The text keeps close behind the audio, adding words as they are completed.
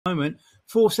moment.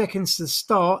 4 seconds to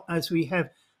start as we have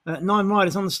 9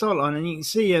 riders on the start line, and you can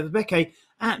see Verbeke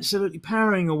absolutely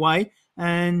powering away,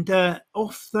 and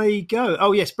off they go.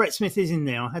 Oh yes, Brett Smith is in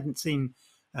there. I hadn't seen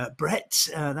Brett.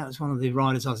 That was one of the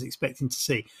riders I was expecting to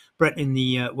see. Brett in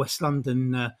the West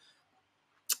London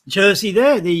jersey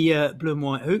there, the blue and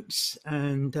white hoops,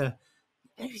 and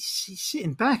he's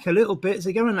sitting back a little bit as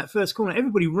they go in that first corner.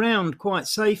 Everybody round quite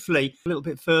safely. A little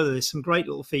bit further, there's some great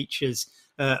little features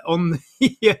on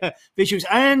the visuals.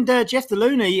 And Jeff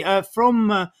Deloney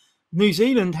from New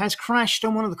Zealand has crashed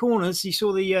on one of the corners. You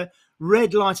saw the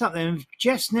red light up there. And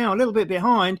Jeff's now a little bit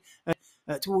behind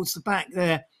towards the back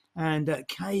there. And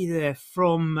Kay there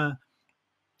from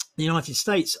the United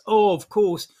States, of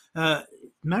course,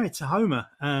 married to Homer.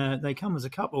 They come as a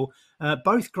couple,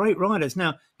 both great riders.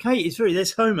 Now,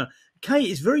 there's Homer.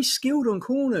 Kate is very skilled on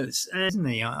corners, isn't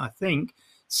he? I think.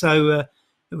 So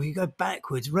if we go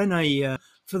backwards, Renee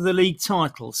for the league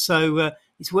title. So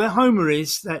it's where Homer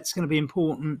is. That's going to be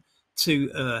important to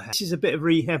this is a bit of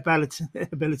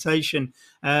rehabilitation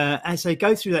as they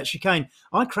go through that chicane.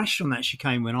 I crashed on that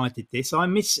chicane when I did this. I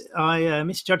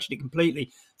misjudged it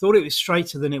completely. Thought it was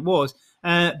straighter than it was.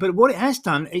 But what it has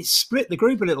done, it's split the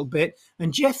group a little bit,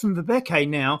 and Jeff and Verbeke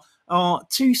now are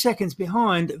 2 seconds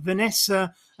behind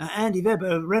Vanessa, Andy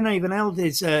Webber, Rene Van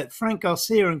Eldes, Frank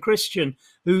Garcia and Christian,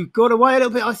 who got away a little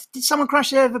bit. Did someone crash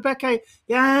there? Verbeke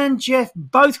and Jeff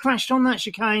both crashed on that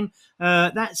chicane.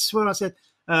 That's where I said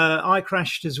I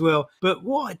crashed as well. But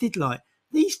what I did like,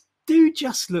 these do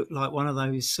just look like one of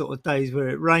those sort of days where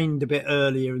it rained a bit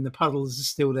earlier and the puddles are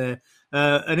still there.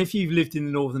 And if you've lived in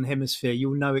the Northern Hemisphere,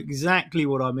 you'll know exactly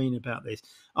what I mean about this.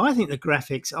 I think the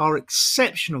graphics are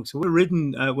exceptional. So we're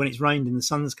ridden when it's rained and the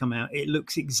sun's come out. It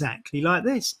looks exactly like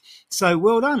this. So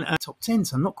well done. Top 10,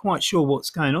 so I'm not quite sure what's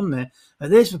going on there.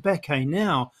 There's Verbeke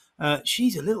now.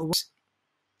 She's a little,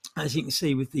 as you can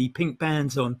see, with the pink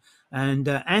bands on. And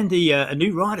Andy, a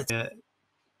new rider.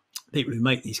 People who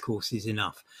make these courses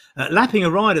enough. Lapping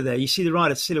a rider there, you see the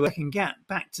rider silhouette and gap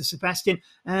back to Sebastian.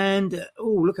 And, oh,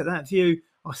 look at that view.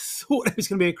 I thought there was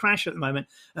going to be a crash at the moment.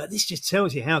 This just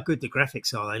tells you how good the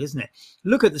graphics are, though, doesn't it?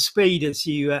 Look at the speed as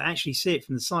you actually see it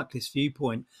from the cyclist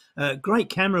viewpoint. Great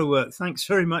camera work. Thanks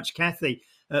very much, Kathy,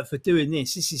 for doing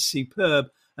this. This is superb.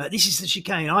 This is the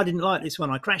chicane. I didn't like this one.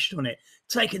 I crashed on it.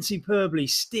 Taken superbly,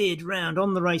 steered round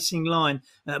on the racing line.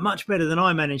 Much better than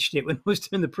I managed it when I was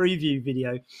doing the preview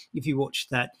video, if you watched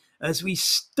that. As we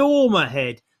storm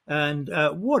ahead, and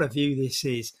what a view this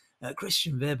is.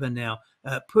 Christian Weber now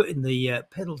putting the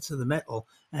pedal to the metal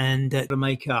and to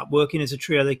make up. Working as a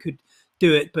trio, they could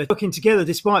do it, but working together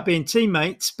despite being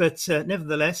teammates. But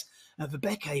nevertheless,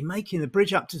 Verbeke making the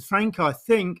bridge up to Frank, I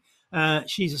think.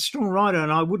 She's a strong rider,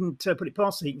 and I wouldn't put it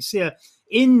past her. You can see her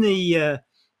in the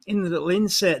little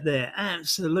inset there,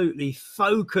 absolutely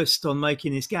focused on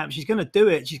making this gap. She's going to do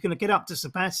it. She's going to get up to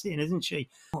Sebastian, isn't she?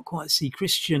 Not quite see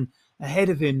Christian ahead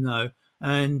of him, though.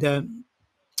 And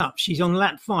up, she's on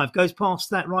lap 5, goes past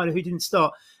that rider who didn't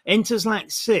start, enters lap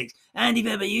 6. Andy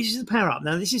Webber uses the power up.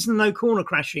 Now, this is the no corner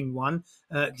crashing one.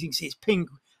 You can see it's pink.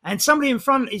 And somebody in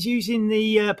front is using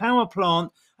the power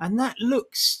plant. And that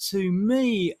looks to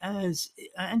me as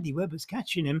Andy Webber's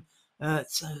catching him.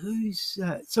 So who's...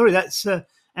 sorry, that's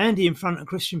Andy in front and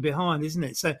Christian behind, isn't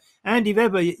it? So Andy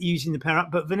Webber using the power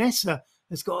up, but Vanessa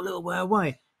has got a little way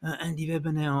away. Andy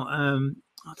Webber now,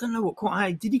 I don't know what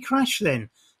quite... Did he crash then?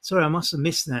 Sorry, I must have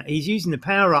missed that. He's using the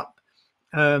power up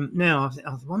now.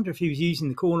 I wonder if he was using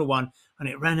the corner one and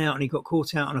it ran out and he got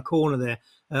caught out on a corner there.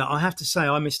 I have to say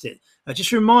I missed it.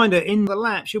 Just a reminder, in the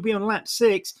lap, she'll be on lap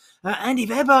 6. Andy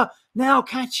Webber now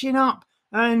catching up.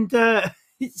 And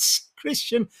it's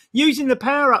Christian using the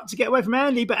power up to get away from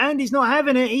Andy. But Andy's not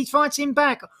having it. He's fighting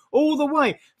back all the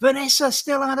way. Vanessa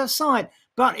still out of sight.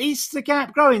 But is the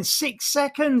gap growing? 6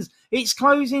 seconds. It's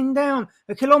closing down.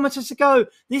 A kilometre to go.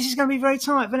 This is going to be very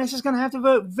tight. Vanessa's going to have to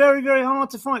work very, very hard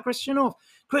to fight Christian off.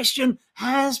 Christian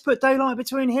has put daylight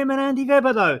between him and Andy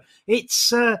Webber, though.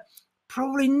 It's...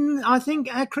 probably, I think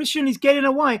Christian is getting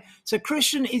away. So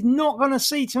Christian is not going to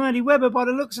see to Andy Webber by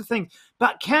the looks of things.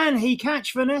 But can he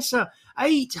catch Vanessa?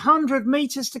 800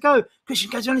 metres to go. Christian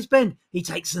goes on his bend. He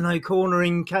takes the no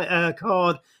cornering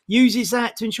card, uses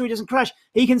that to ensure he doesn't crash.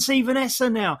 He can see Vanessa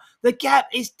now. The gap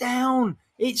is down.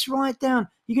 It's right down.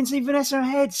 You can see Vanessa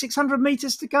ahead. 600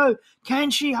 metres to go.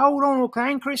 Can she hold on or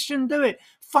can Christian do it?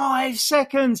 5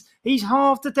 seconds. He's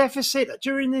halved the deficit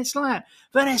during this lap.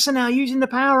 Vanessa now using the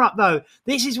power up, though.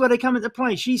 This is where they come into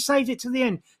play. She saved it to the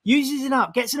end, uses it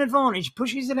up, gets an advantage,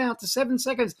 pushes it out to 7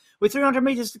 seconds with 300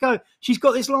 metres to go. She's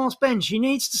got this last bend. She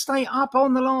needs to stay up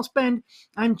on the last bend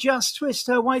and just twist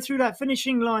her way through that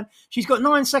finishing line. She's got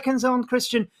 9 seconds on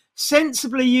Christian.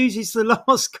 sensibly uses the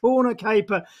last corner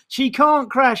caper. She can't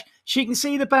crash. She can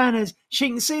see the banners. She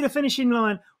can see the finishing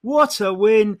line. What a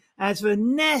win as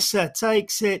Vanessa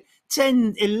takes it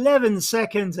 10, 11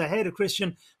 seconds ahead of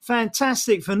Christian.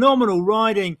 Fantastic, phenomenal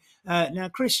riding. Now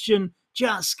Christian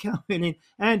just coming in.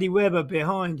 Andy Webber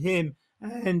behind him.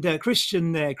 And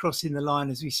Christian there crossing the line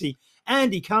as we see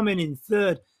Andy coming in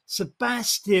third.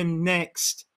 Sebastian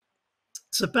next.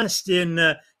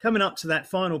 Sebastian coming up to that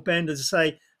final bend, as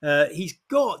I say, he's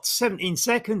got 17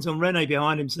 seconds on Rene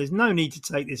behind him, so there's no need to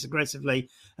take this aggressively.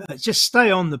 Just stay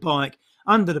on the bike,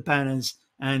 under the banners,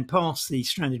 and pass the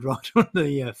stranded rider on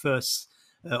the first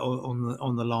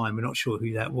on the line. We're not sure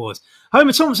who that was.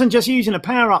 Homer Thompson just using a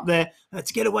power up there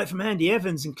to get away from Andy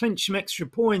Evans and clinch some extra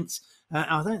points.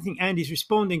 I don't think Andy's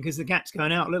responding because the gap's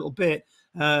going out a little bit.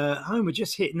 Homer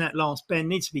just hitting that last bend,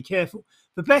 needs to be careful.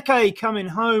 Verbeke coming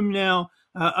home now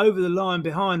over the line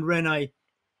behind Rene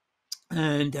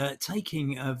and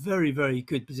taking a very, very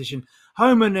good position.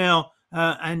 Homer now,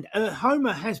 and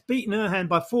Homer has beaten Erhan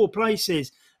by 4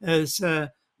 places as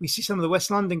we see some of the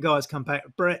West London guys come back.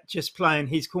 Brett just playing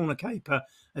his corner caper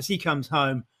as he comes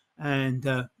home, and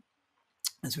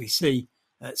as we see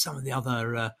some of the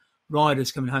other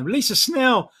riders coming home. Lisa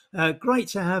Snell, great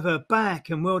to have her back,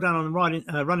 and well done on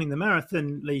running the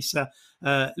marathon, Lisa.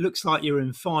 Looks like you're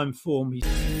in fine form.